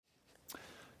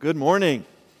Good morning.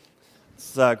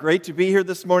 It's great to be here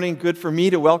this morning. Good for me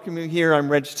to welcome you here. I'm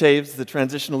Reg Taves, the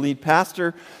transitional lead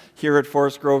pastor here at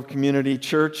Forest Grove Community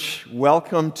Church.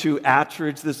 Welcome to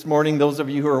Attridge this morning. Those of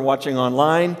you who are watching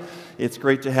online, it's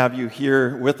great to have you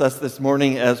here with us this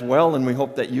morning as well, and we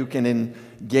hope that you can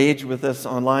engage with us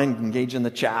online, engage in the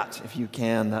chat if you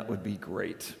can. That would be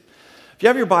great. If you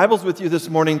have your Bibles with you this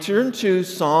morning, turn to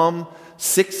Psalm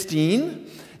 16.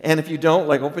 And if you don't,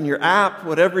 open your app,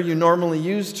 whatever you normally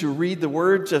use to read the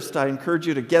Word, I encourage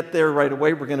you to get there right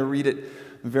away. We're going to read it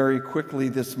very quickly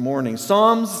this morning.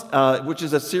 Psalms, which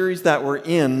is a series that we're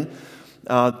in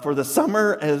for the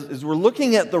summer, as we're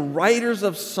looking at the writers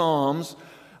of Psalms,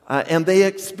 and they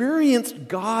experienced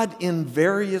God in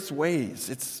various ways.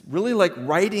 It's really like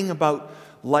writing about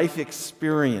life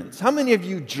experience. How many of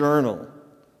you journal?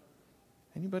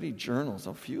 Anybody journals?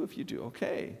 A few of you do.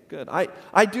 Okay, good.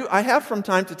 I do. I have from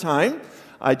time to time.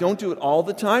 I don't do it all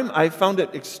the time. I found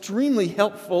it extremely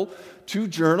helpful to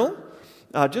journal,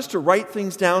 just to write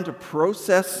things down, to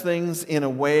process things in a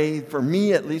way, for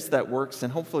me at least, that works.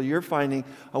 And hopefully you're finding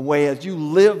a way as you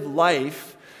live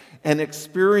life and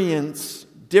experience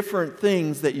different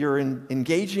things that you're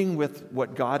engaging with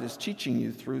what God is teaching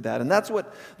you through that. And that's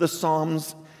what the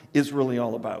Psalms is really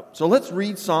all about. So let's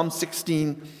read Psalm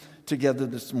 16 together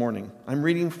this morning. I'm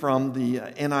reading from the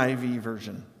NIV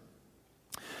version.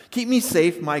 Keep me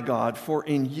safe, my God, for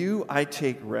in you I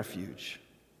take refuge.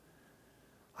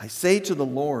 I say to the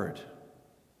Lord,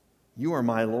 you are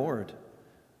my Lord.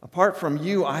 Apart from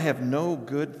you, I have no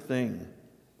good thing.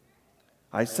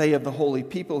 I say of the holy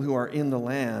people who are in the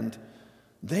land,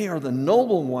 they are the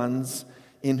noble ones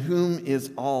in whom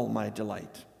is all my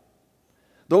delight.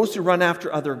 Those who run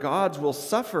after other gods will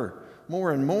suffer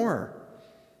more and more.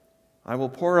 I will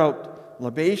pour out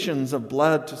libations of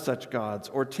blood to such gods,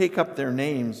 or take up their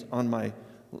names on my...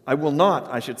 I will not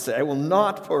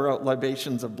pour out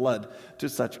libations of blood to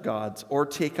such gods, or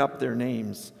take up their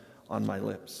names on my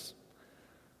lips.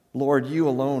 Lord, you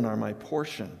alone are my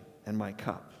portion and my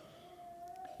cup.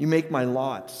 You make my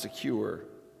lot secure.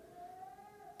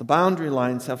 The boundary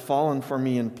lines have fallen for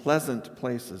me in pleasant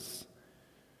places.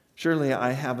 Surely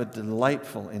I have a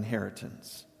delightful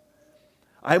inheritance.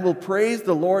 I will praise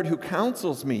the Lord who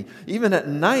counsels me. Even at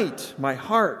night, my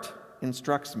heart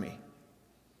instructs me.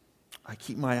 I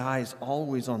keep my eyes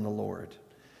always on the Lord.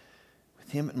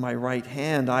 With him at my right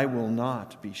hand, I will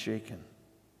not be shaken.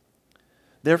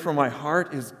 Therefore, my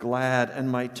heart is glad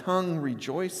and my tongue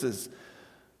rejoices.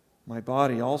 My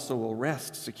body also will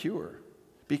rest secure,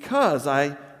 because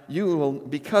you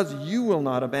will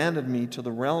not abandon me to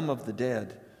the realm of the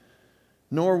dead,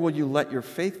 nor will you let your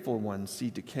faithful one see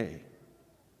decay.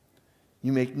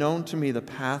 You make known to me the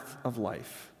path of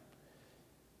life.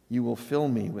 You will fill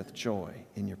me with joy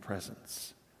in your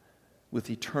presence,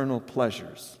 with eternal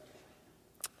pleasures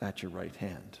at your right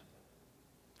hand.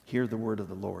 Hear the word of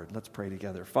the Lord. Let's pray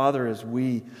together. Father, as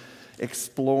we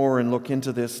explore and look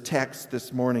into this text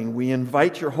this morning, we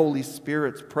invite your Holy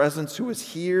Spirit's presence, who is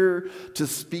here to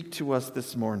speak to us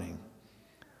this morning.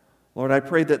 Lord, I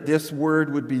pray that this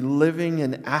word would be living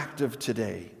and active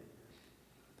today.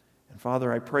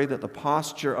 Father, I pray that the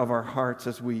posture of our hearts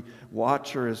as we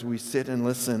watch or as we sit and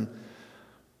listen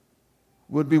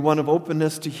would be one of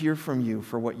openness to hear from you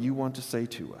for what you want to say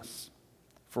to us.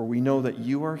 For we know that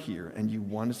you are here and you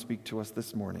want to speak to us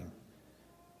this morning.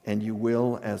 And you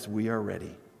will as we are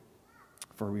ready.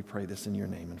 For we pray this in your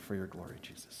name and for your glory,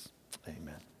 Jesus.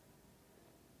 Amen.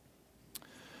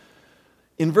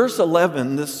 In verse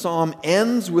 11, this psalm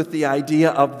ends with the idea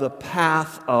of the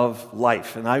path of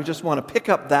life. And I just want to pick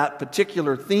up that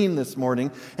particular theme this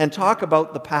morning and talk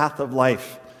about the path of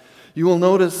life. You will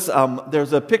notice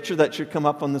there's a picture that should come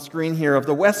up on the screen here of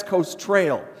the West Coast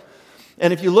Trail.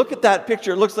 And if you look at that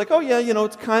picture, it looks like,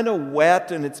 it's kind of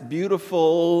wet and it's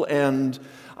beautiful. And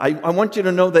I want you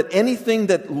to know that anything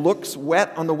that looks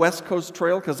wet on the West Coast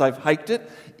Trail, because I've hiked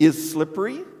it, is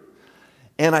slippery.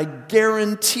 And I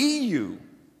guarantee you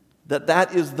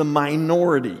that is the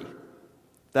minority.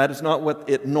 That is not what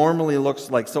it normally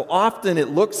looks like. So often it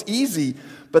looks easy,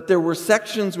 but there were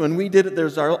sections when we did it,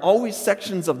 there's always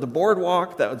sections of the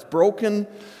boardwalk that was broken,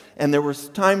 and there were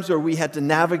times where we had to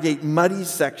navigate muddy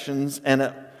sections, and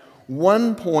at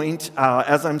one point,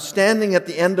 as I'm standing at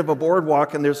the end of a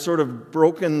boardwalk, and there's sort of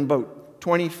broken about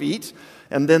 20 feet,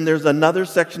 and then there's another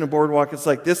section of boardwalk, it's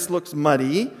like, this looks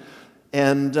muddy,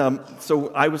 and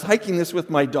so I was hiking this with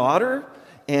my daughter,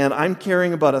 and I'm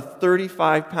carrying about a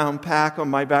 35-pound pack on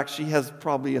my back. She has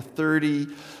probably a 30.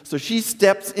 So she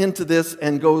steps into this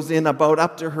and goes in about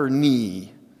up to her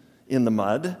knee in the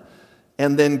mud.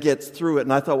 and then gets through it.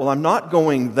 And I thought, well, I'm not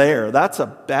going there. That's a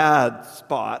bad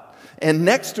spot. And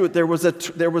next to it, there was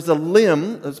a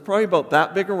limb. It was probably about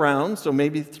that big around, so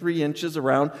maybe 3 inches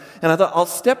around. And I thought, I'll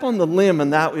step on the limb,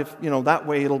 and that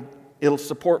way it'll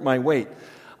support my weight.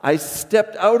 I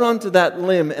stepped out onto that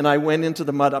limb, and I went into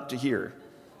the mud up to here.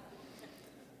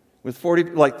 With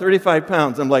 35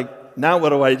 pounds, I'm like, now what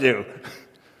do I do?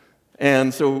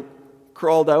 And so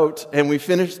crawled out, and we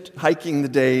finished hiking the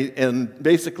day and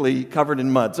basically covered in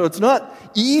mud. So it's not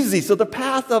easy. So the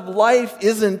path of life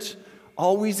isn't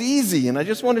always easy. And I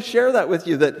just want to share that with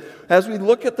you, that as we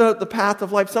look at the path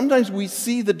of life, sometimes we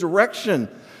see the direction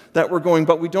that we're going,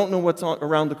 but we don't know what's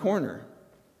around the corner.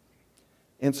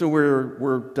 And so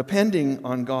we're depending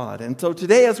on God. And so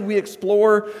today, as we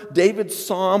explore David's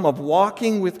psalm of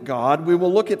walking with God, we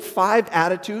will look at 5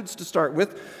 attitudes to start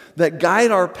with that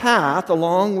guide our path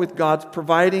along with God's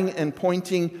providing and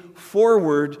pointing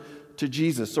forward to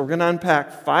Jesus. So we're going to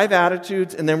unpack 5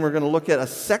 attitudes, and then we're going to look at a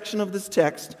section of this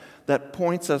text that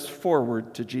points us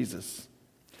forward to Jesus.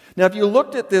 Now, if you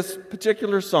looked at this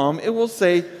particular psalm, it will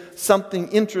say something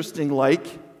interesting like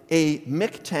a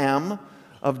miktam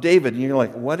of David. And you're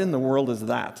like, what in the world is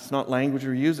that? It's not language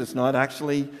we use. It's not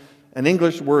actually an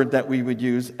English word that we would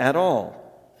use at all.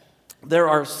 There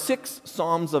are 6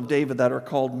 Psalms of David that are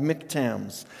called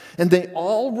miktams, and they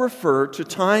all refer to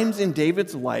times in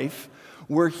David's life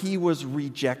where he was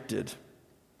rejected.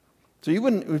 So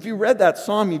if you read that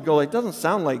psalm, you'd go, it doesn't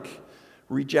sound like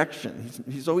rejection.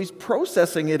 He's always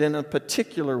processing it in a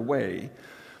particular way.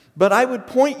 But I would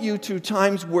point you to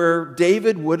times where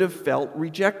David would have felt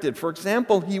rejected. For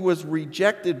example, he was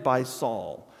rejected by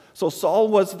Saul. So Saul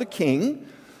was the king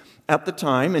at the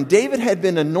time, and David had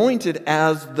been anointed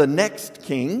as the next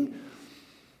king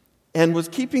and was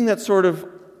keeping that sort of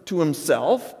to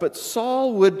himself, but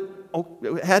Saul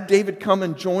had David come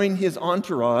and join his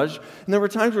entourage, and there were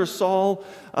times where Saul,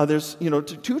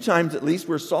 2 times at least,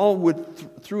 where Saul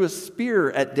would threw a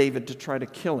spear at David to try to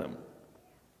kill him.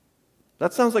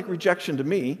 That sounds like rejection to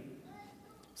me.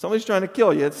 Somebody's trying to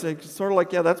kill you. It's sort of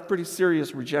like, yeah, that's pretty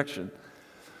serious rejection.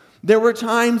 There were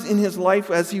times in his life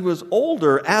as he was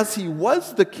older, as he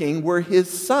was the king, where his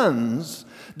sons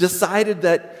decided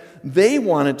that they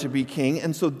wanted to be king,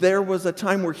 and so there was a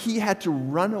time where he had to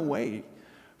run away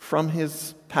from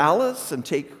his palace and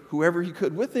take whoever he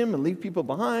could with him and leave people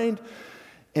behind,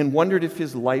 and wondered if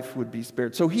his life would be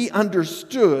spared. So he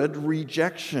understood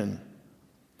rejection.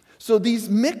 So these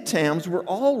miktams were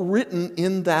all written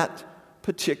in that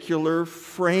particular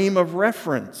frame of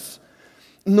reference.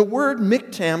 And the word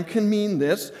miktam can mean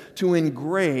this, to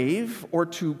engrave or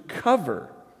to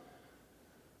cover.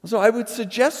 So I would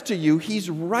suggest to you, he's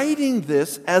writing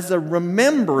this as a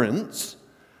remembrance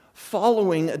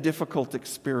following a difficult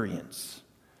experience.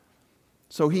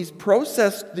 So he's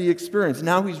processed the experience.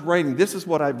 Now he's writing, this is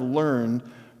what I've learned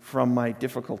from my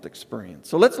difficult experience.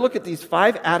 So let's look at these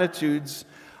 5 attitudes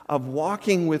of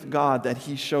walking with God that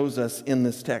he shows us in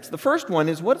this text. The first one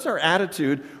is, what's our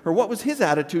attitude, or what was his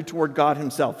attitude toward God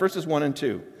himself? Verses 1 and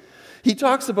 2. He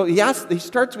starts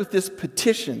with this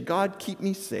petition, God, keep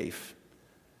me safe.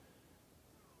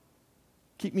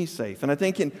 Keep me safe. And I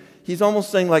think he's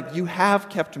almost saying, like, you have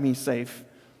kept me safe,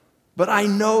 but I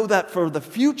know that for the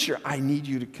future, I need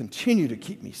you to continue to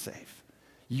keep me safe.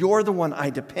 You're the one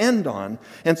I depend on.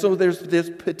 And so there's this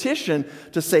petition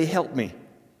to say, help me.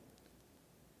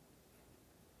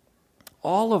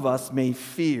 All of us may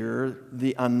fear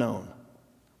the unknown.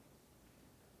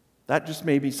 That just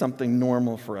may be something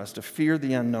normal for us, to fear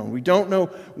the unknown. We don't know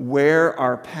where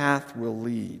our path will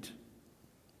lead.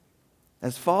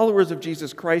 As followers of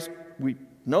Jesus Christ, we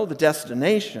know the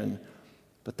destination,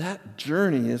 but that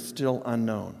journey is still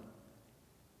unknown.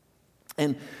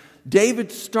 And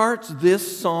David starts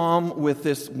this psalm with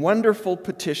this wonderful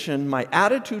petition. My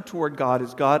attitude toward God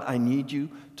is, God, I need you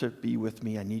to be with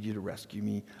me. I need you to rescue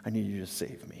me. I need you to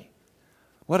save me.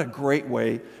 What a great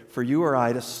way for you or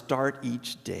I to start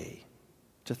each day,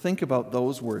 to think about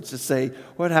those words, to say,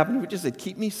 what happened if we just said,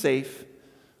 keep me safe,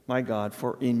 my God,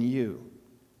 for in you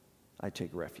I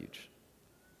take refuge.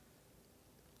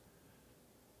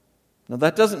 Now,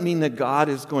 that doesn't mean that God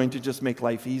is going to just make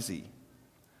life easy.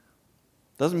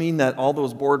 Doesn't mean that all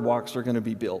those boardwalks are going to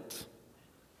be built.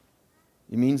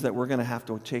 It means that we're going to have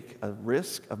to take a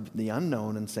risk of the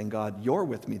unknown and saying, God, you're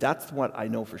with me. That's what I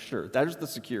know for sure. That is the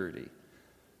security.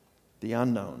 The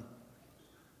unknown.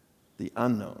 The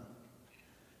unknown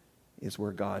is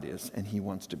where God is, and he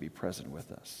wants to be present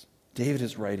with us. David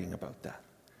is writing about that.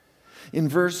 In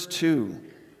verse 2,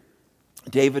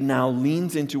 David now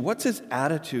leans into what's his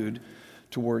attitude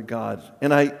toward God.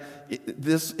 And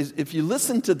if you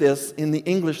listen to this in the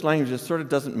English language, it sort of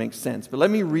doesn't make sense. But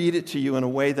let me read it to you in a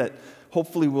way that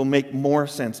hopefully will make more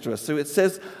sense to us. So it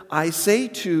says, I say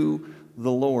to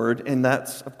the Lord, and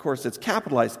that's, of course, it's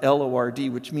capitalized L-O-R-D,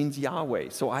 which means Yahweh.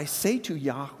 So I say to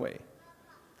Yahweh.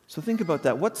 So think about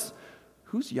that.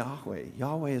 Who's Yahweh?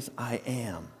 Yahweh is I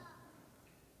am,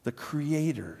 the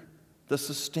creator, the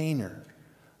sustainer,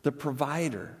 the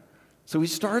provider. So he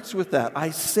starts with that.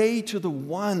 I say to the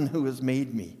one who has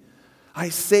made me. I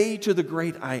say to the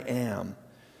great I am.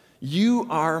 You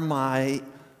are my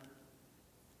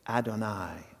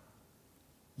Adonai.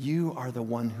 You are the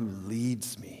one who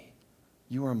leads me.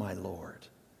 You are my Lord.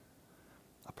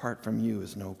 Apart from you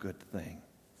is no good thing.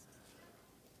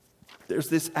 There's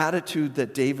this attitude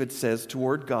that David says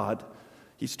toward God.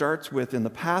 He starts with, in the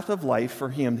path of life for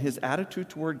him, his attitude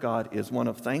toward God is one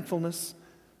of thankfulness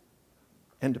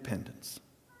and dependence.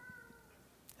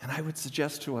 And I would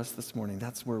suggest to us this morning,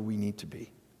 that's where we need to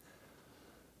be.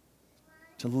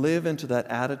 To live into that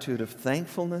attitude of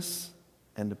thankfulness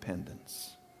and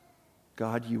dependence.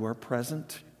 God, you are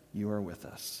present, you are with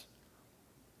us.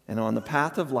 And on the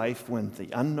path of life, when the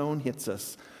unknown hits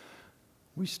us,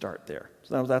 we start there.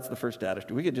 So that's the first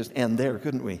attitude. We could just end there,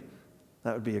 couldn't we?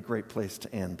 That would be a great place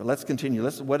to end. But let's continue.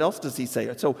 What else does he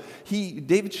say? So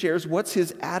David shares what's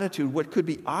his attitude, what could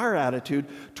be our attitude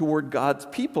toward God's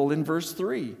people in verse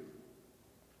 3.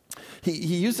 He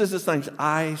uses this language,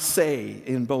 I say,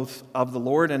 in both of the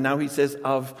Lord, and now he says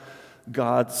of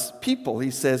God's people.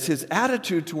 He says his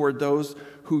attitude toward those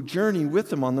who journey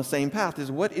with him on the same path is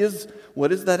what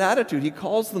is that attitude? He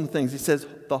calls them things. He says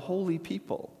the holy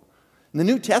people. In the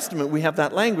New Testament, we have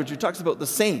that language. It talks about the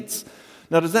saints.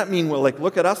 Now, does that mean, well, like,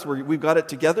 look at us, we've got it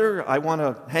together, I want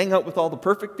to hang out with all the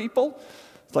perfect people?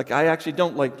 It's like, I actually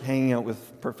don't like hanging out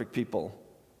with perfect people.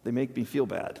 They make me feel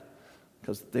bad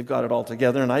because they've got it all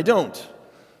together and I don't.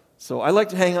 So I like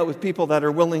to hang out with people that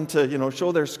are willing to,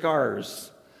 show their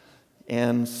scars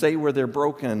and say where they're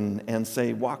broken and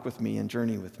say, walk with me and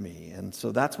journey with me. And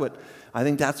so I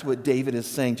think that's what David is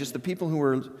saying. Just the people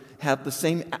who have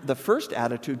the first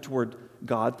attitude toward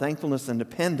God, thankfulness and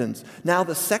dependence. Now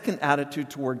the second attitude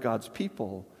toward God's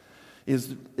people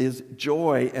is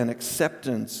joy and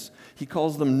acceptance. He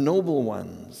calls them noble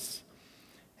ones.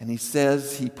 And he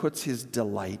says he puts his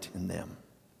delight in them.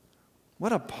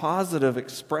 What a positive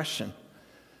expression.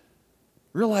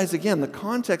 Realize again, the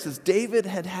context is David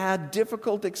had had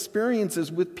difficult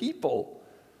experiences with people.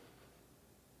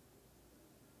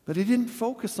 But he didn't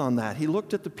focus on that. He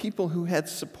looked at the people who had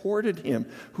supported him,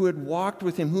 who had walked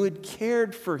with him, who had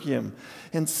cared for him,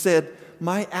 and said,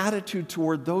 my attitude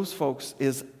toward those folks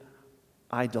is,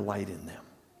 I delight in them.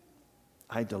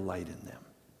 I delight in them.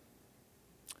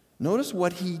 Notice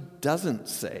what he doesn't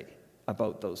say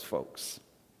about those folks.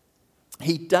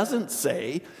 He doesn't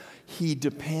say he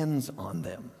depends on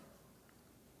them.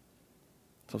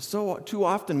 So too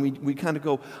often we kind of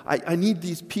go, I need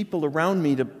these people around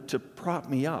me to prop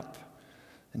me up.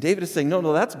 And David is saying,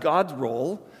 no, that's God's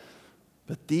role.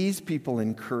 But these people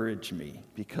encourage me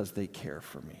because they care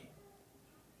for me.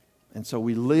 And so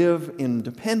we live in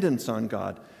dependence on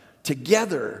God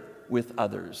together with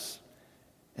others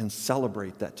and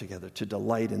celebrate that together, to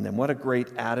delight in them. What a great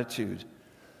attitude.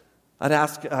 I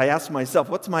ask myself,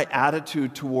 what's my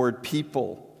attitude toward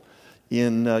people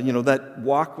in that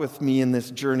walk with me in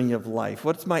this journey of life?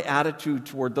 What's my attitude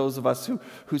toward those of us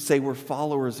who say we're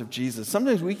followers of Jesus?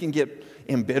 Sometimes we can get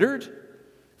embittered,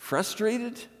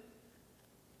 frustrated,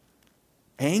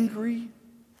 angry.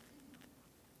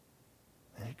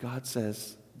 And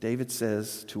David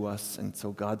says to us, and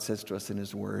so God says to us in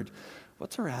his word,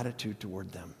 what's our attitude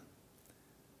toward them?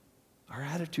 Our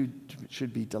attitude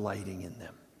should be delighting in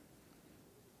them.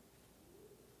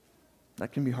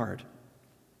 That can be hard,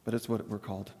 but it's what we're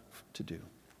called to do.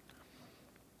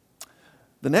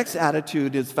 The next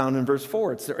attitude is found in verse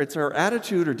 4. It's our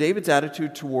attitude, or David's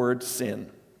attitude toward sin.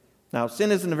 Now,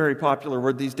 sin isn't a very popular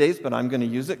word these days, but I'm going to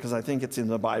use it because I think it's in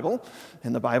the Bible.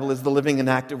 And the Bible is the living and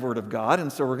active Word of God,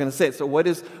 and so we're going to say it. So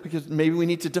because maybe we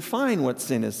need to define what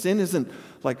sin is. Sin isn't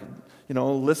like, a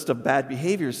list of bad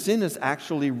behaviors. Sin is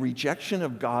actually rejection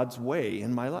of God's way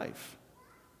in my life.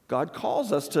 God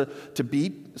calls us to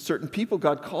be certain people.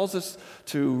 God calls us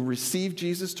to receive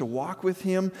Jesus, to walk with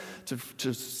him,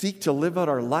 to seek to live out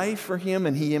our life for him,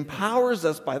 and he empowers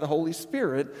us by the Holy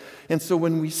Spirit. And so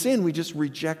when we sin, we just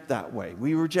reject that way.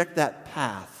 We reject that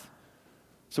path.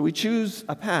 So we choose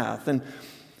a path. And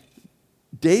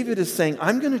David is saying,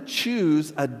 I'm going to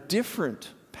choose a different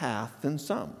path than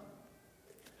some.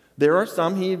 There are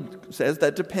some, he says,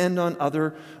 that depend on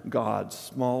other gods,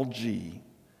 small g.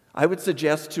 I would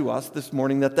suggest to us this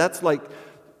morning that that's like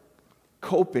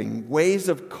coping, ways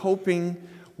of coping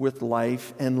with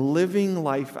life and living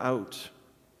life out.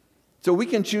 So we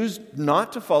can choose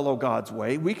not to follow God's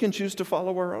way. We can choose to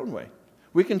follow our own way.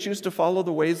 We can choose to follow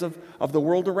the ways of the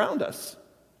world around us.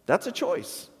 That's a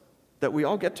choice that we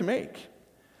all get to make.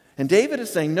 And David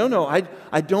is saying, no,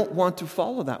 I don't want to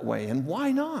follow that way. And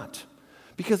why not?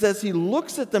 Because as he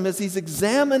looks at them, as he's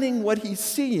examining what he's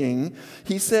seeing,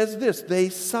 he says this: they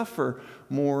suffer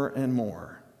more and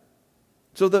more.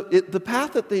 So the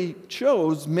path that they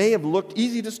chose may have looked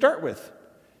easy to start with.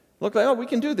 Looked like, oh, we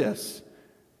can do this.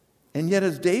 And yet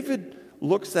as David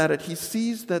looks at it, he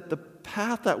sees that the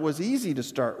path that was easy to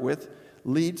start with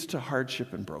leads to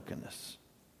hardship and brokenness.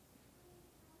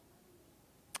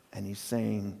 And he's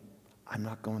saying, I'm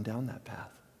not going down that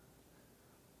path.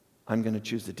 I'm going to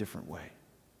choose a different way.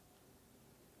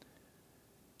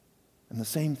 And the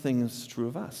same thing is true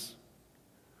of us.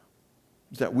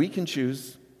 Is that we can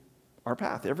choose our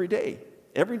path every day.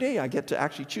 Every day I get to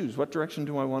actually choose, what direction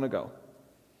do I want to go?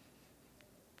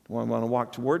 Do I want to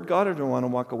walk toward God, or do I want to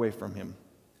walk away from Him?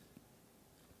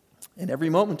 And every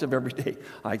moment of every day,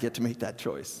 I get to make that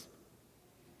choice.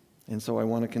 And so I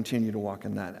want to continue to walk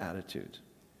in that attitude.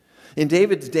 In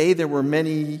David's day, there were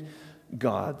many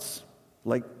gods,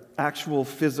 like actual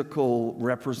physical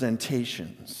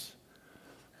representations.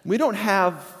 We don't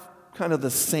have kind of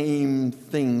the same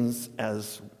things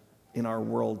as in our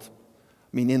world.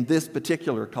 I mean, in this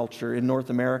particular culture, in North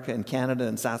America and Canada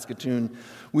and Saskatoon,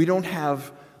 we don't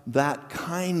have that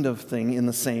kind of thing in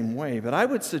the same way. But I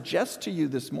would suggest to you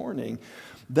this morning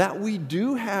that we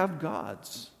do have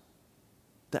gods.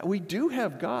 That we do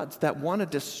have gods that want to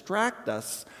distract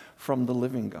us from the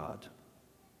living God.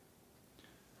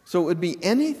 So it would be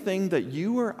anything that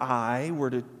you or I were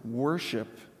to worship,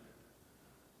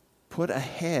 put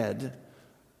ahead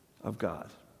of God.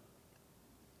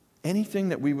 Anything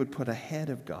that we would put ahead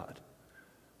of God.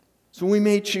 So we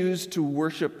may choose to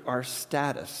worship our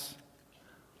status,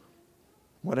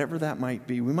 whatever that might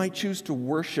be. We might choose to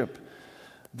worship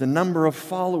the number of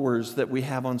followers that we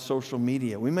have on social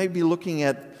media. We might be looking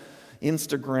at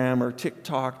Instagram or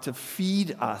TikTok to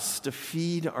feed us, to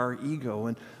feed our ego,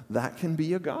 and that can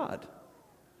be a god.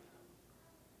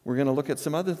 We're going to look at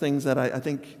some other things that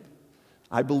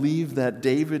I believe that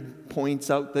David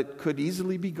points out that could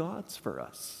easily be gods for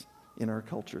us in our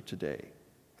culture today.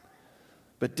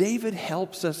 But David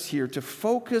helps us here to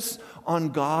focus on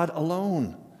God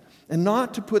alone and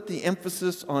not to put the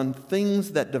emphasis on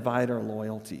things that divide our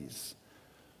loyalties,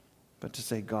 but to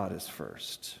say God is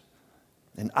first.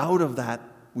 And out of that,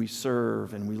 we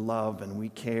serve and we love and we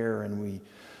care and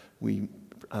we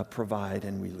provide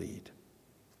and we lead.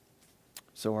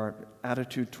 So our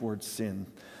attitude towards sin.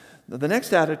 The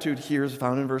next attitude here is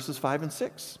found in verses 5 and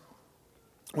 6,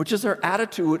 which is our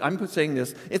attitude, I'm saying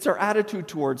this, it's our attitude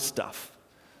towards stuff.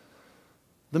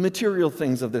 The material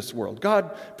things of this world.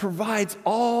 God provides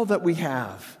all that we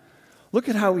have. Look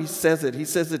at how he says it. He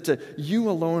says it to, you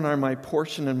alone are my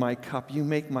portion and my cup. You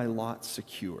make my lot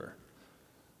secure.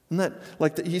 Isn't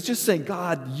that he's just saying,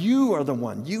 God, you are the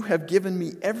one. You have given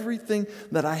me everything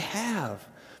that I have.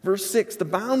 Verse 6, the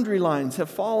boundary lines have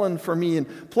fallen for me in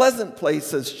pleasant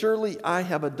places. Surely I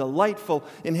have a delightful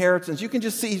inheritance. You can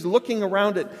just see he's looking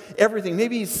around at everything.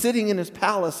 Maybe he's sitting in his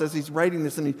palace as he's writing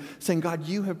this and he's saying, God,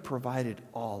 you have provided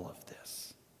all of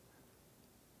this.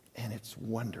 And it's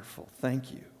wonderful.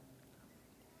 Thank you.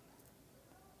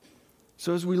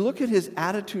 So as we look at his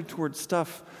attitude towards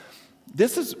stuff,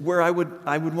 this is where I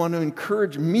would want to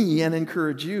encourage me and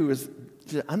encourage you is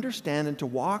to understand and to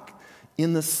walk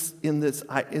in this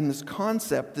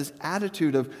concept, this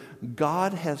attitude of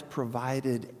God has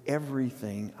provided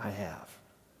everything I have.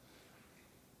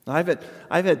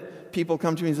 I've had people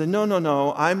come to me and say,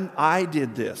 no, I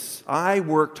did this. I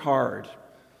worked hard.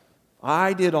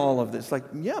 I did all of this. Like,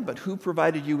 yeah, but who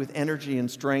provided you with energy and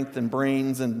strength and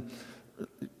brains? And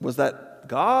was that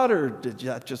God, or did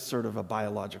that just sort of a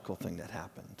biological thing that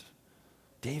happened?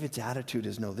 David's attitude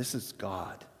is, no, this is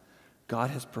God. God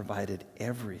has provided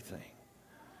everything.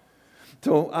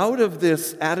 So out of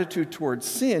this attitude towards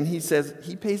sin, he says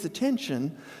he pays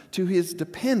attention to his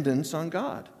dependence on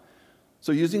God.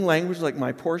 So using language like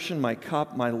my portion, my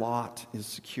cup, my lot is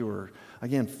secure.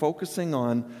 Again, focusing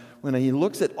on when he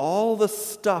looks at all the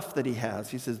stuff that he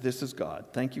has, he says, this is God.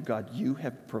 Thank you, God. You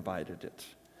have provided it.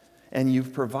 And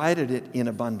you've provided it in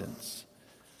abundance.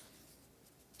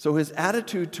 So his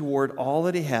attitude toward all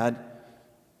that he had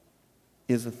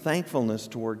is a thankfulness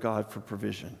toward God for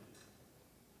provision.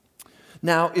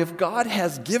 Now, if God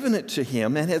has given it to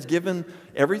him and has given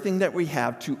everything that we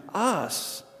have to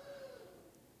us,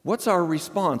 What's our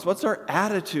response? What's our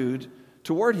attitude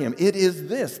toward him? It is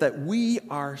this, that we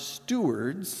are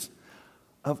stewards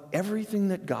of everything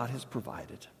that God has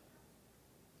provided.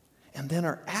 And then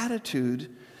our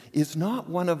attitude is not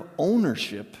one of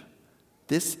ownership.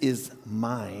 This is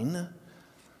mine,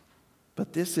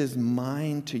 but this is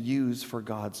mine to use for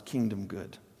God's kingdom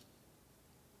good.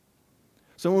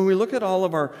 So when we look at all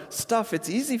of our stuff, it's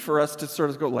easy for us to sort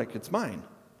of go like, it's mine.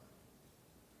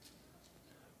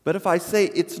 But if I say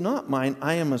it's not mine,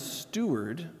 I am a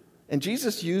steward. And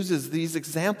Jesus uses these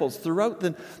examples throughout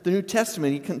the New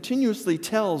Testament. He continuously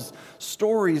tells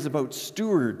stories about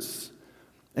stewards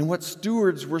and what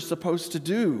stewards were supposed to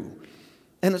do.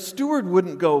 And a steward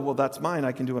wouldn't go, well, that's mine,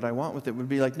 I can do what I want with it. It would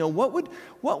be like, no, what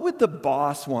would the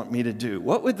boss want me to do?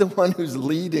 What would the one who's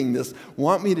leading this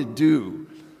want me to do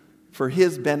for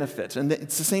his benefit? And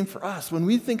it's the same for us. When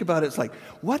we think about it, it's like,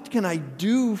 what can I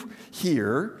do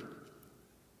here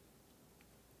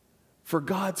for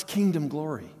God's kingdom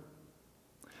glory?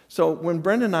 So when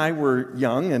Brenda and I were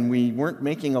young and we weren't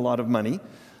making a lot of money,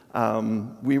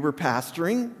 we were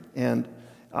pastoring, and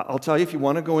I'll tell you, if you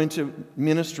want to go into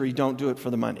ministry, don't do it for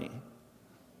the money.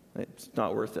 It's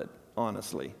not worth it,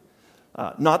 honestly.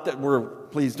 Not that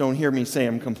please don't hear me say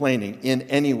I'm complaining in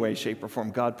any way, shape, or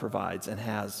form. God provides and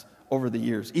has over the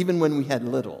years, even when we had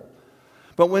little.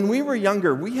 But when we were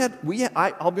younger,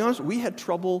 I'll be honest, we had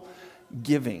trouble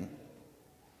giving.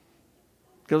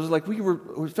 Because it was like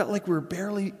we felt like we were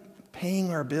barely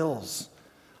paying our bills.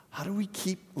 How do we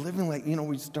keep living like,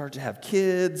 we started to have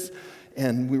kids,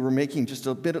 and we were making just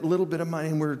a little bit of money,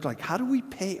 and we were like, how do we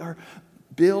pay our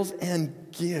bills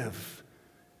and give?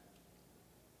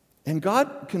 And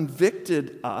God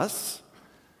convicted us,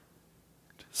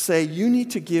 say, you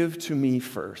need to give to me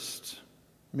first.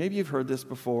 Maybe you've heard this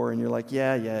before, and you're like,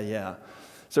 yeah.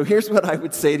 So here's what I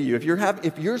would say to you.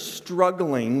 If you're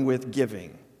struggling with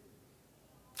giving,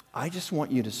 I just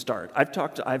want you to start.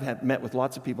 I've met with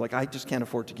lots of people like, I just can't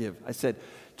afford to give. I said,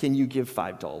 can you give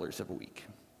 $5 a week?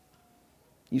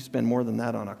 You spend more than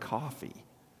that on a coffee,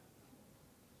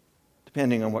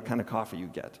 depending on what kind of coffee you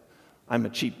get. I'm a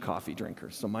cheap coffee drinker,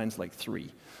 so mine's like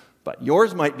 3. But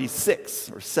yours might be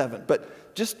 6 or 7.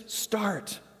 But just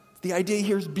start. The idea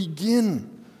here is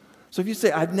begin. So if you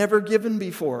say, I've never given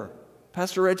before,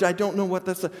 Pastor Reg, I don't know what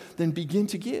that's, then begin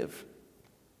to give.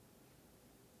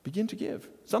 Begin to give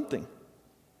something.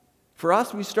 For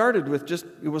us, we started with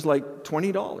it was like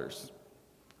 $20.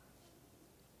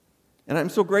 And I'm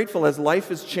so grateful as life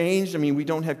has changed. I mean, we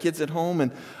don't have kids at home,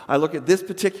 and I look at this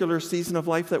particular season of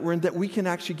life that we're in, that we can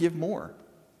actually give more.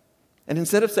 And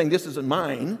instead of saying, this isn't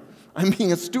mine, I'm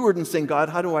being a steward and saying, God,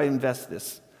 how do I invest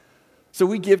this? So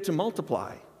we give to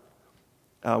multiply.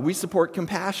 We support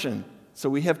compassion. So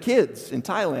we have kids in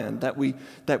Thailand that we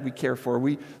care for.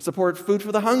 We support Food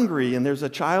for the Hungry, and there's a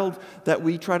child that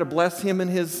we try to bless him in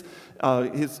his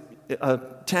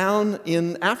town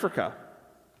in Africa.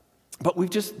 But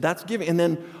that's giving. And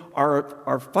then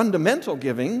our fundamental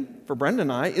giving for Brenda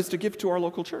and I is to give to our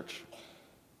local church.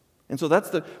 And so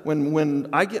that's when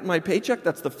I get my paycheck,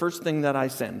 that's the first thing that I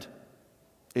send.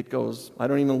 It goes, I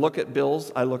don't even look at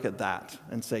bills, I look at that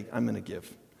and say, I'm going to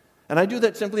give. And I do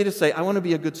that simply to say, I want to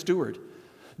be a good steward.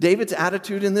 David's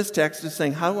attitude in this text is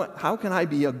saying, how can I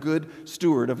be a good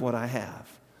steward of what I have?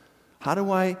 How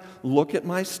do I look at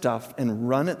my stuff and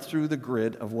run it through the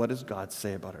grid of what does God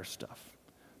say about our stuff?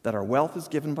 That our wealth is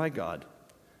given by God,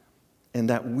 and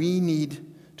that we need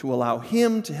to allow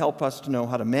Him to help us to know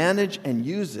how to manage and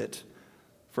use it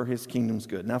for His kingdom's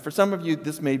good. Now, for some of you,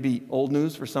 this may be old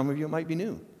news. For some of you, it might be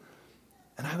new.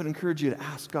 And I would encourage you to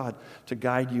ask God to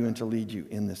guide you and to lead you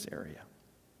in this area.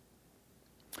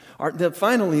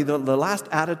 Finally, the last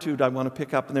attitude I want to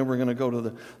pick up, and then we're going to go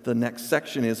to the next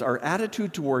section, is our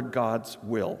attitude toward God's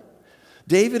will.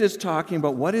 David is talking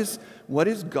about what is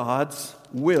God's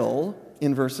will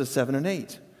in verses 7 and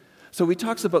 8. So he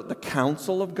talks about the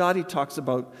counsel of God. He talks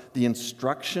about the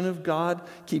instruction of God,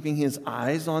 keeping his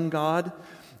eyes on God,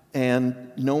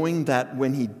 and knowing that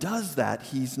when he does that,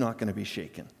 he's not going to be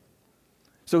shaken.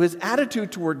 So his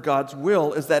attitude toward God's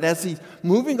will is that as he's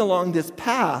moving along this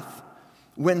path,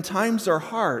 when times are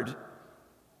hard,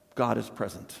 God is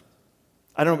present.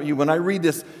 I don't know about you, when I read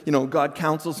this, God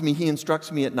counsels me, He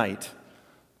instructs me at night.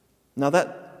 Now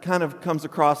that kind of comes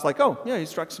across like, oh, yeah, He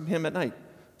instructs him at night.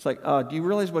 It's like, do you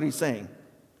realize what He's saying?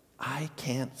 I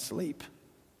can't sleep.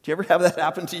 Do you ever have that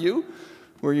happen to you?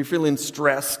 Where you're feeling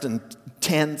stressed and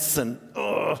tense and,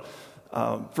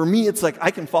 for me, it's like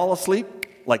I can fall asleep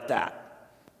like that.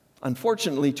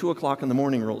 Unfortunately, 2 o'clock in the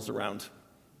morning rolls around.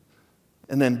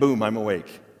 And then, boom, I'm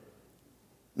awake.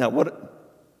 Now,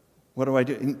 What do I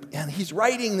do? And he's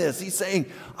writing this. He's saying,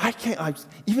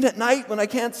 even at night when I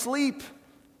can't sleep,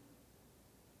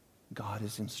 God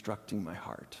is instructing my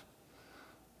heart.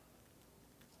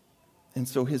 And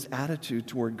so his attitude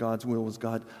toward God's will was,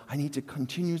 God, I need to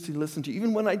continuously listen to you.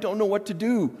 Even when I don't know what to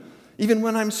do, even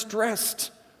when I'm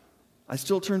stressed, I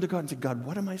still turn to God and say, God,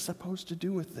 what am I supposed to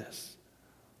do with this?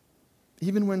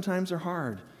 Even when times are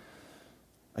hard.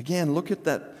 Again, look at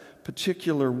that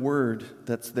particular word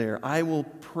that's there. I will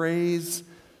praise,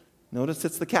 notice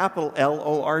it's the capital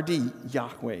L-O-R-D,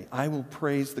 Yahweh. I will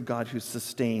praise the God who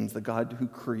sustains, the God who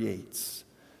creates.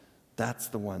 That's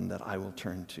the one that I will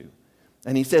turn to.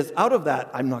 And he says, out of that,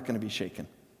 I'm not going to be shaken.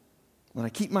 When I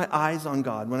keep my eyes on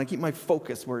God, when I keep my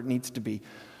focus where it needs to be,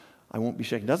 I won't be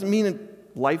shaken. Doesn't mean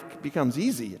that life becomes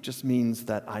easy. It just means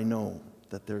that I know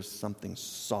that there's something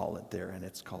solid there, and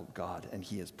it's called God, and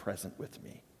he is present with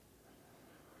me.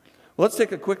 Well, let's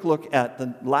take a quick look at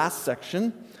the last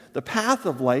section. The path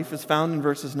of life is found in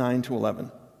verses 9 to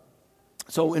 11.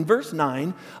 So in verse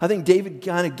 9, I think David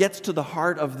kind of gets to the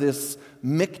heart of this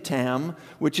miktam,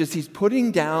 which is he's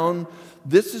putting down,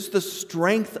 this is the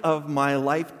strength of my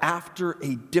life after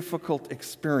a difficult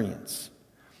experience.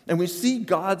 And we see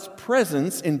God's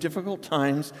presence in difficult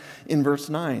times in verse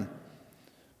 9.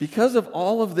 Because of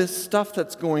all of this stuff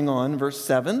that's going on, verse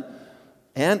 7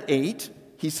 and 8,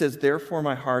 he says, therefore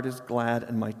my heart is glad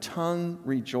and my tongue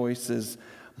rejoices.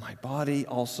 My body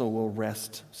also will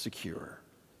rest secure.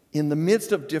 In the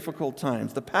midst of difficult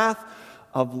times, the path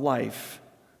of life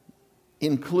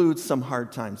includes some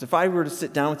hard times. If I were to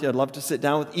sit down with you, I'd love to sit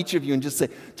down with each of you and just say,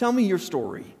 tell me your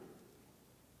story.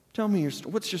 Tell me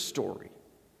what's your story?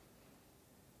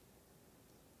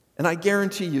 And I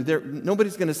guarantee you,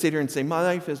 nobody's going to sit here and say, my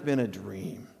life has been a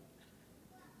dream.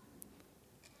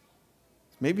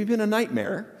 It's maybe been a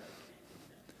nightmare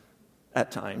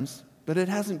at times, but it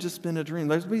hasn't just been a dream.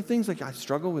 There's been things like, I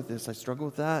struggle with this, I struggle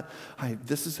with that,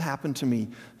 this has happened to me,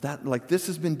 this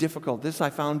has been difficult,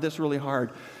 I found this really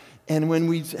hard. And when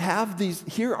we have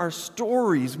hear our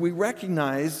stories, we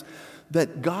recognize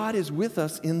that God is with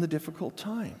us in the difficult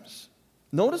times.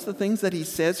 Notice the things that he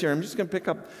says here. I'm just going to pick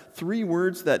up 3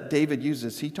 words that David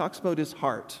uses. He talks about his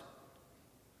heart.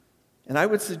 And I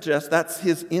would suggest that's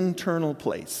his internal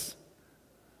place.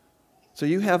 So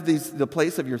you have the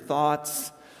place of your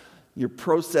thoughts, your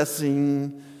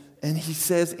processing, and he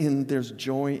says there's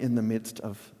joy in the midst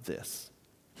of this.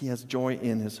 He has joy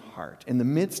in his heart. In the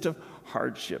midst of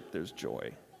hardship, there's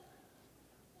joy.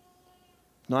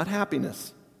 Not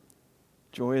happiness.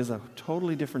 Joy is a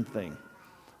totally different thing.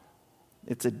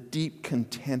 It's a deep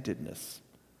contentedness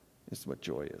is what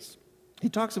joy is. He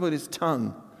talks about his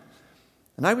tongue.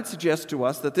 And I would suggest to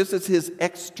us that this is his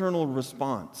external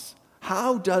response.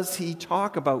 How does he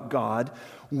talk about God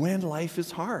when life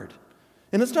is hard?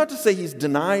 And it's not to say he's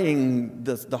denying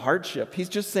the hardship. He's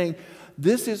just saying,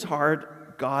 this is hard,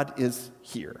 God is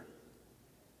here.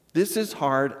 This is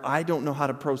hard, I don't know how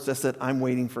to process it, I'm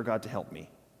waiting for God to help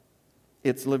me.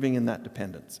 It's living in that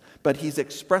dependence. But he's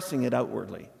expressing it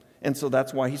outwardly. And so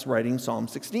that's why he's writing Psalm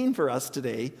 16 for us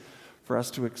today, for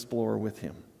us to explore with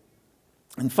him.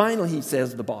 And finally, he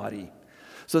says the body.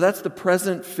 So that's the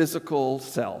present physical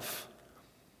self.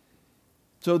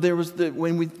 So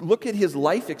when we look at his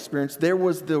life experience, there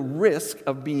was the risk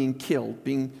of being killed,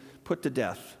 being put to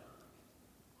death,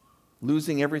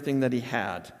 losing everything that he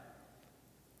had.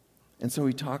 And so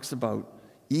he talks about,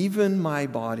 even my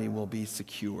body will be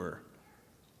secure.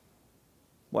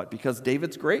 What, because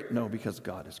David's great? No, because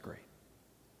God is great.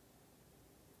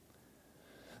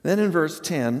 Then in verse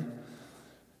 10,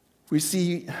 we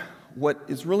see what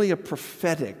is really a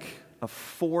prophetic, a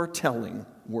foretelling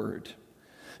word.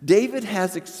 David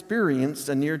has experienced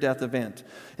a near-death event.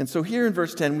 And so here in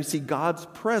verse 10, we see God's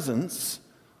presence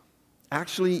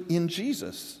actually in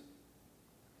Jesus.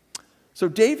 So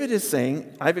David is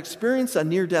saying, I've experienced a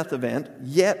near-death event,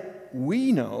 yet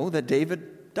we know that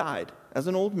David died as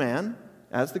an old man,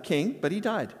 as the king, but he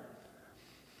died.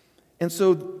 And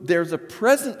so there's a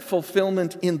present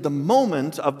fulfillment in the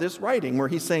moment of this writing where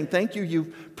he's saying, thank you,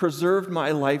 you've preserved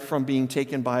my life from being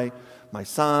taken by my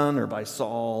son or by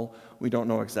Saul. We don't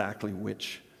know exactly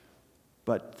which,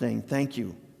 but saying, thank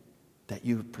you that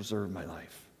you've preserved my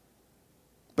life.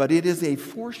 But it is a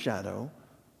foreshadow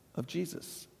of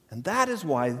Jesus. And that is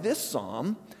why this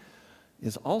psalm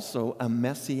is also a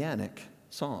messianic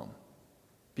psalm,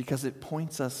 because it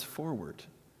points us forward.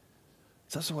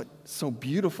 That's what's so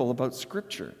beautiful about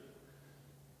Scripture,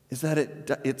 is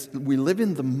that we live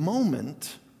in the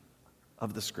moment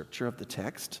of the Scripture, of the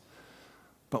text,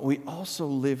 but we also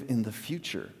live in the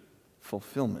future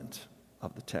fulfillment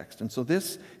of the text. And so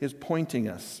this is pointing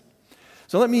us.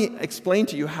 So let me explain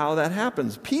to you how that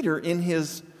happens. Peter, in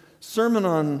his sermon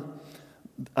on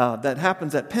that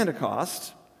happens at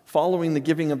Pentecost, following the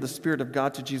giving of the Spirit of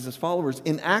God to Jesus' followers,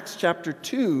 in Acts chapter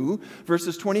 2,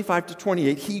 verses 25 to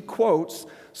 28, he quotes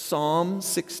Psalm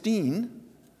 16,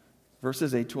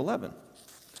 verses 8 to 11.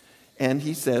 And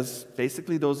he says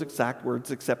basically those exact words,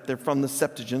 except they're from the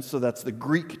Septuagint, so that's the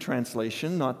Greek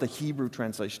translation, not the Hebrew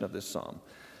translation of this psalm.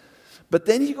 But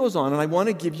then he goes on, and I want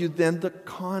to give you then the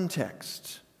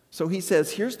context. So he says,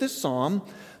 here's this psalm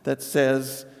that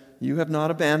says, "You have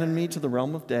not abandoned me to the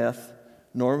realm of death,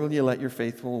 nor will you let your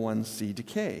faithful ones see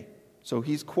decay." So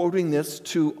he's quoting this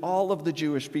to all of the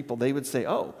Jewish people. They would say,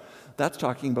 oh, that's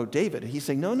talking about David. He's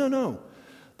saying, no,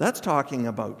 that's talking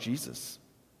about Jesus.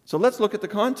 So let's look at the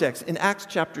context. In Acts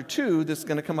chapter 2, this is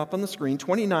going to come up on the screen,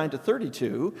 29 to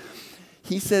 32,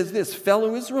 he says this,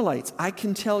 "Fellow Israelites, I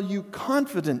can tell you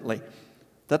confidently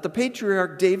that the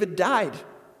patriarch David died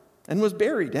and was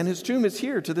buried, and his tomb is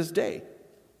here to this day.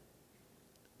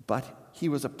 But he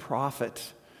was a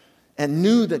prophet and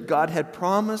knew that God had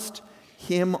promised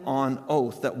him on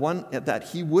oath that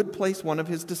he would place one of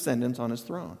his descendants on his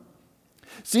throne.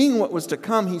 Seeing what was to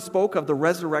come, he spoke of the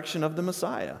resurrection of the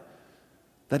Messiah,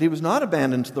 that he was not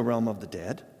abandoned to the realm of the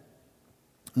dead,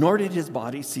 nor did his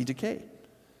body see decay.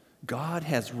 God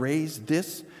has raised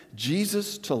this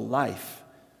Jesus to life,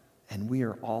 and we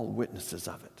are all witnesses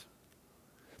of it."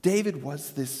 David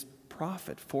was this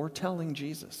prophet foretelling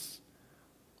Jesus.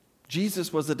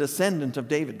 Jesus was a descendant of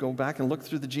David. Go back and look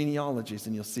through the genealogies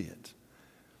and you'll see it.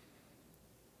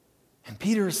 And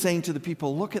Peter is saying to the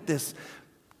people, look at this.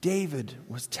 David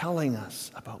was telling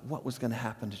us about what was going to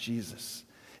happen to Jesus.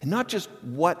 And not just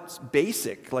what's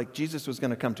basic, like Jesus was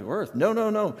going to come to earth.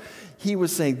 No. He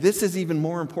was saying this is even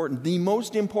more important. The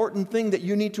most important thing that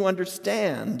you need to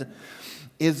understand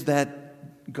is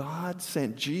that God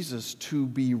sent Jesus to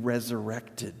be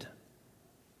resurrected.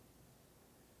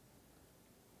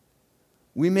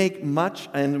 We make much,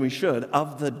 and we should,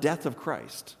 of the death of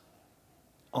Christ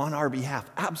on our behalf.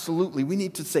 Absolutely. We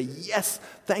need to say, yes,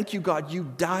 thank you, God,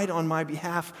 you died on my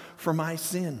behalf for my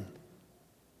sin.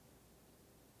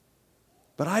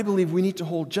 But I believe we need to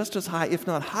hold just as high, if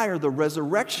not higher, the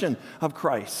resurrection of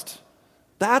Christ.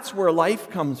 That's where life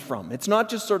comes from. It's not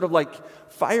just sort of like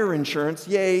fire insurance,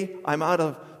 yay, I'm out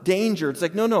of danger. It's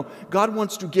like, no, God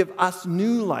wants to give us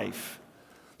new life.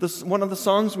 One of the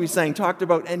songs we sang talked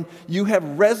about, and you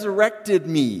have resurrected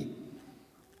me.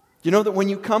 You know that when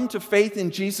you come to faith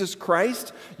in Jesus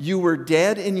Christ, you were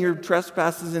dead in your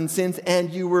trespasses and sins,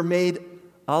 and you were made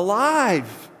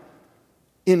alive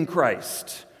in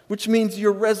Christ, which means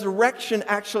your resurrection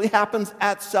actually happens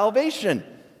at salvation.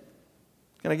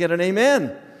 Can I get an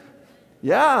amen?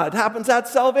 Yeah, it happens at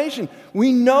salvation.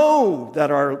 We know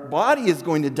that our body is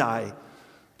going to die,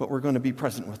 but we're going to be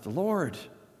present with the Lord.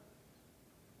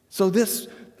 So this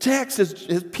text,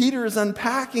 as Peter is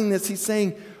unpacking this, he's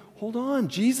saying, hold on,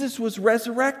 Jesus was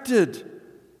resurrected.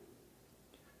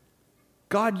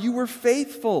 God, you were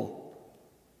faithful.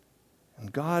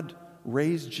 And God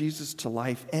raised Jesus to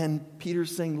life. And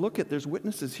Peter's saying, look, there's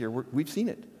witnesses here. We've seen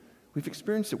it. We've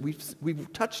experienced it.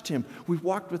 We've touched him. We've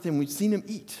walked with him. We've seen him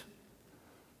eat.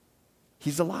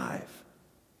 He's alive.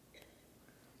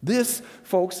 This,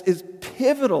 folks, is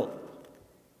pivotal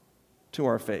to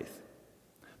our faith.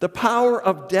 The power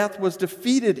of death was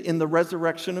defeated in the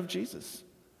resurrection of Jesus.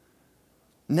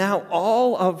 Now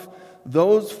all of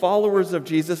those followers of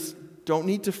Jesus don't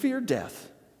need to fear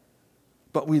death,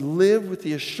 but we live with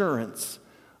the assurance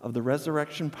of the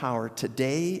resurrection power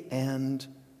today and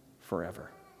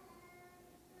forever.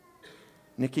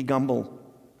 Nicky Gumbel,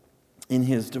 in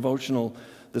his devotional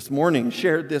this morning,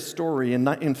 shared this story. In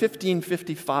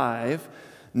 1555,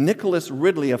 Nicholas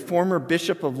Ridley, a former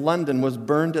bishop of London, was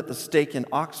burned at the stake in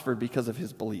Oxford because of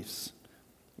his beliefs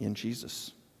in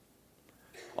Jesus.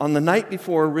 On the night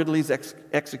before Ridley's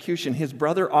execution, his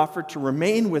brother offered to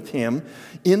remain with him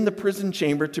in the prison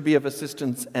chamber to be of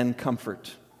assistance and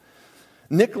comfort.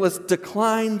 Nicholas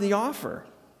declined the offer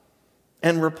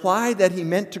and replied that he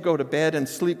meant to go to bed and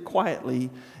sleep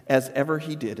quietly as ever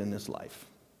he did in his life.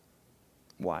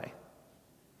 Why?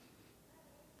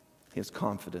 His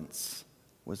confidence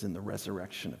was in the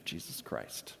resurrection of Jesus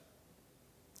Christ.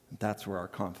 That's where our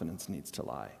confidence needs to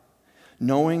lie.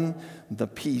 Knowing the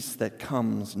peace that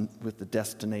comes with the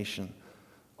destination,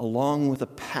 along with a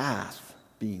path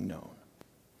being known.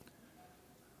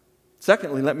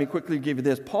 Secondly, let me quickly give you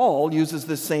this. Paul uses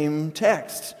the same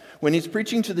text when he's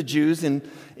preaching to the Jews in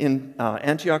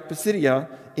Antioch Pisidia.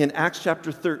 In Acts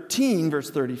chapter 13, verse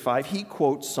 35, he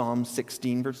quotes Psalm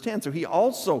 16, verse 10. So he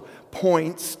also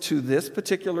points to this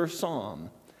particular psalm,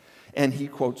 and he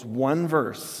quotes one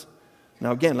verse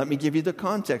Now again, let me give you the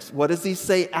context. What does he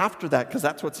say after that? Because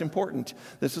that's what's important.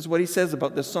 This is what he says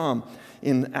about this psalm.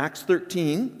 In Acts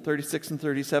 13, 36 and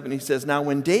 37, he says, "Now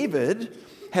when David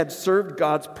had served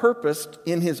God's purpose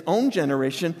in his own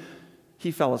generation,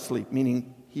 he fell asleep,"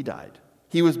 meaning he died.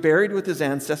 "He was buried with his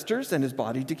ancestors, and his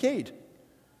body decayed.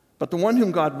 But the one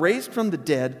whom God raised from the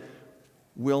dead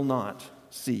will not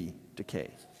see decay."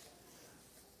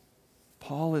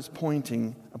 Paul is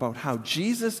pointing about how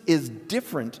Jesus is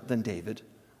different than David,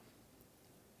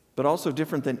 but also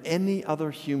different than any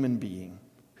other human being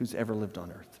who's ever lived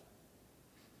on earth.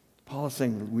 Paul is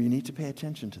saying we need to pay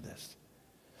attention to this.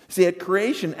 See, at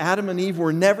creation, Adam and Eve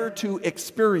were never to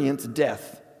experience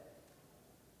death.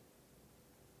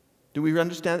 Do we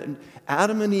understand?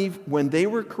 Adam and Eve, when they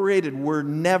were created, were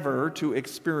never to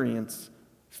experience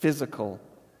physical,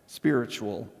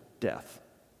 spiritual death.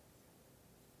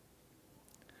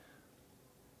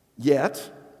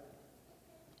 Yet,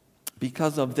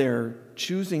 because of their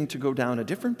choosing to go down a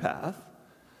different path,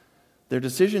 their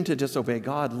decision to disobey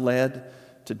God led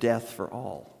to death for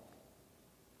all.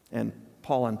 And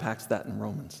Paul unpacks that in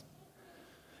Romans.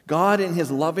 God, in his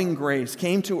loving grace,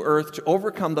 came to earth to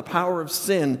overcome the power of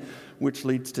sin, which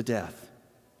leads to death.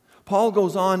 Paul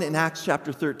goes on in Acts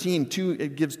chapter 13,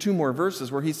 it gives 2 more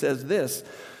verses where he says this,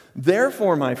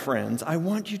 "Therefore, my friends, I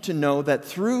want you to know that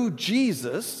through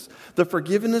Jesus, the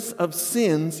forgiveness of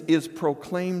sins is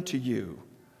proclaimed to you.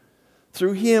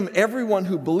 Through him, everyone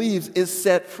who believes is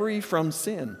set free from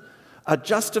sin, a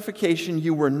justification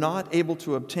you were not able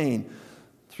to obtain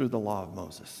through the law of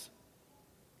Moses."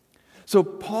 So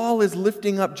Paul is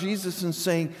lifting up Jesus and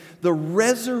saying, the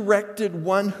resurrected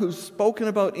one who's spoken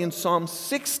about in Psalm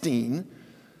 16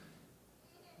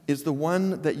 is the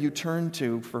one that you turn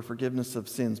to for forgiveness of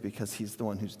sins, because he's the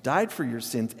one who's died for your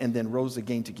sins and then rose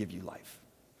again to give you life.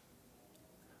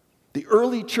 The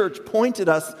early church pointed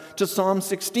us to Psalm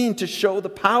 16 to show the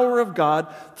power of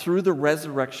God through the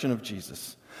resurrection of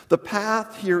Jesus. The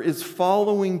path here is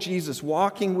following Jesus,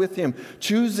 walking with him,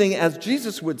 choosing, as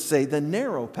Jesus would say, the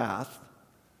narrow path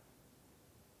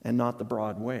and not the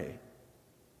broad way.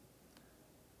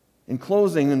 In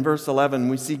closing, in verse 11,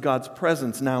 we see God's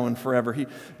presence now and forever.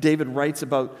 David writes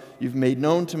about, "You've made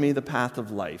known to me the path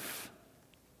of life."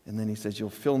 And then he says, "You'll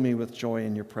fill me with joy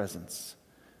in your presence,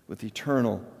 with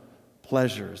eternal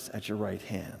pleasures at your right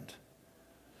hand."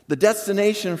 The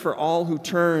destination for all who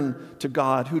turn to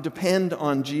God, who depend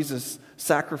on Jesus'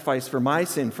 sacrifice for my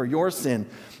sin, for your sin,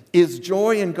 is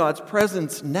joy in God's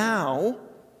presence now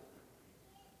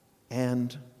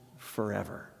and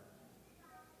forever,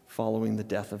 following the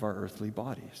death of our earthly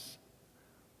bodies.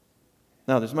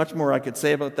 Now, there's much more I could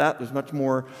say about that. There's much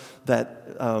more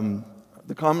that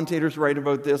the commentators write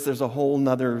about this. There's a whole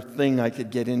other thing I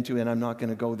could get into, and I'm not going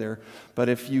to go there. But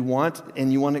if you want,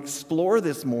 and you want to explore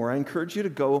this more, I encourage you to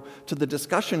go to the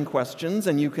discussion questions,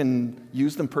 and you can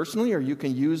use them personally, or you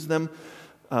can use them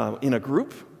in a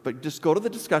group. But just go to the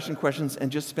discussion questions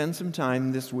and just spend some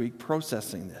time this week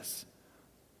processing this.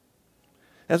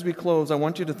 As we close, I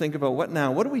want you to think about what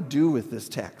now? What do we do with this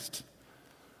text?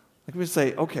 Like we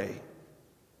say, okay,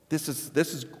 this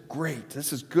is great.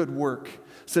 This is good work.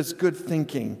 This is good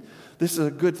thinking. This is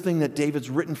a good thing that David's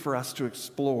written for us to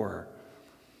explore.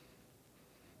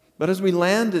 But as we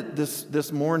land it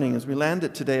this morning, as we land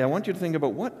it today, I want you to think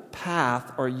about, what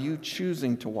path are you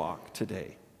choosing to walk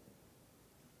today?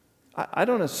 I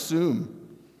don't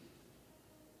assume,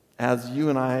 as you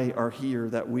and I are here,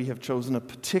 that we have chosen a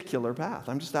particular path.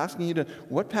 I'm just asking you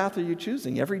what path are you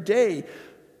choosing? Every day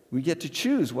we get to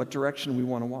choose what direction we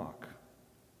want to walk.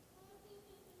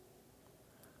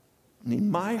 I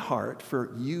mean, my heart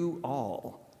for you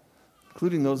all,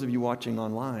 including those of you watching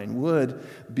online, would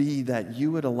be that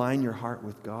you would align your heart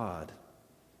with God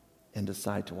and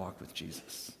decide to walk with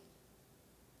Jesus.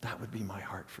 That would be my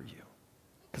heart for you,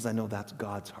 because I know that's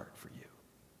God's heart for you.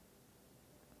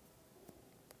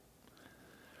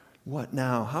 What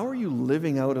now? How are you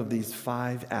living out of these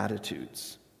 5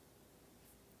 attitudes?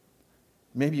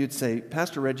 Maybe you'd say,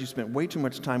 "Pastor Reg, you spent way too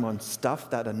much time on stuff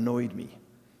that annoyed me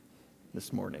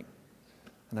this morning."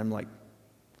 And I'm like,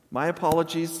 my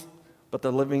apologies, but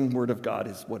the living Word of God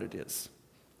is what it is.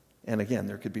 And again,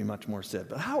 there could be much more said.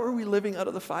 But how are we living out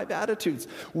of the 5 attitudes?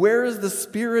 Where is the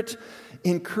Spirit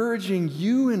encouraging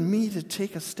you and me to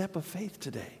take a step of faith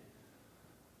today?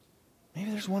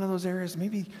 Maybe there's one of those areas,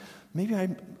 maybe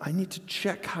I need to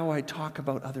check how I talk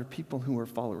about other people who are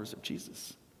followers of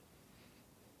Jesus.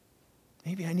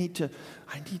 Maybe I need to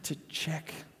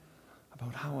check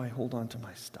about how I hold on to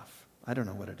my stuff. I don't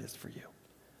know what it is for you.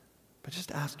 But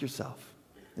just ask yourself,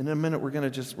 In a minute, we're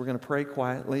going to pray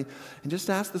quietly and just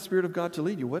ask the Spirit of God to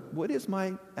lead you. What is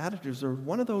my attitude? Or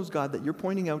one of those, God, that you're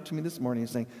pointing out to me this morning and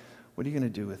saying, what are you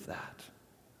going to do with that?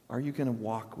 Are you going to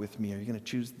walk with me? Are you going to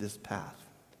choose this path?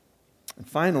 And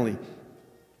finally,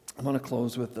 I want to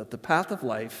close with that the path of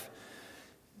life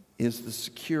is the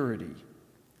security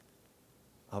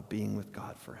of being with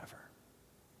God forever.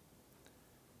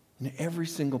 And every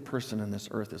single person on this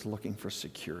earth is looking for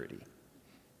security.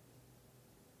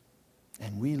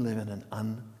 And we live in an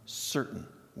uncertain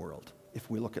world if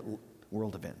we look at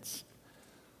world events.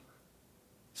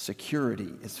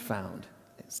 Security is found,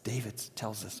 as David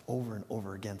tells us over and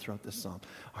over again throughout this psalm,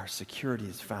 our security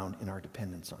is found in our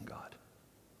dependence on God.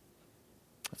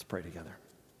 Let's pray together.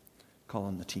 Call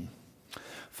on the team.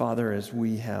 Father, as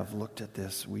we have looked at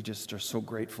this, we just are so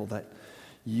grateful that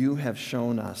you have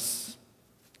shown us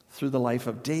through the life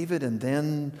of David and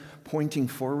then pointing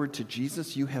forward to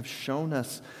Jesus, you have shown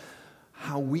us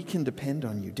how we can depend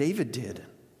on you. David did.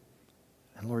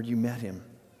 And Lord, you met him.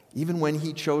 Even when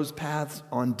he chose paths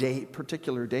on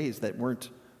particular days that weren't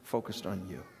focused on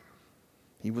you.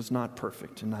 He was not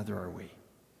perfect, and neither are we.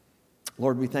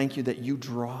 Lord, we thank you that you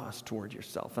draw us toward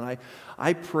yourself. And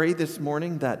I pray this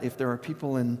morning that if there are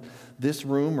people in this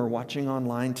room or watching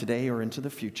online today or into the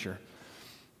future,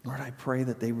 Lord, I pray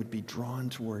that they would be drawn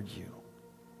toward you.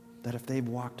 That if they've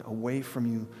walked away from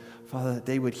you, Father, that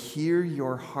they would hear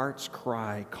your heart's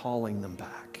cry calling them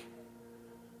back,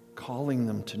 calling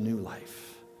them to new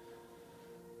life.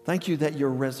 Thank you that your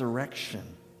resurrection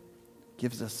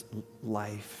gives us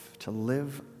life to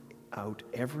live out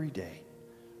every day.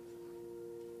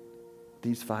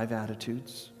 These 5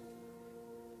 attitudes,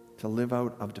 to live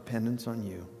out of dependence on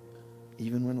you,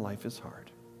 even when life is hard.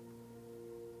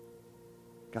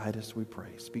 Guide us, we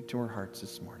pray. Speak to our hearts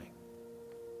this morning.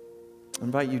 I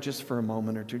invite you just for a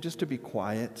moment or two, just to be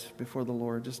quiet before the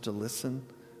Lord, just to listen,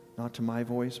 not to my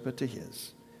voice, but to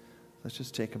his. Let's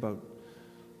just take about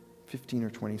 15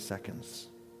 or 20 seconds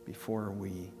before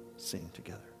we sing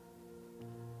together.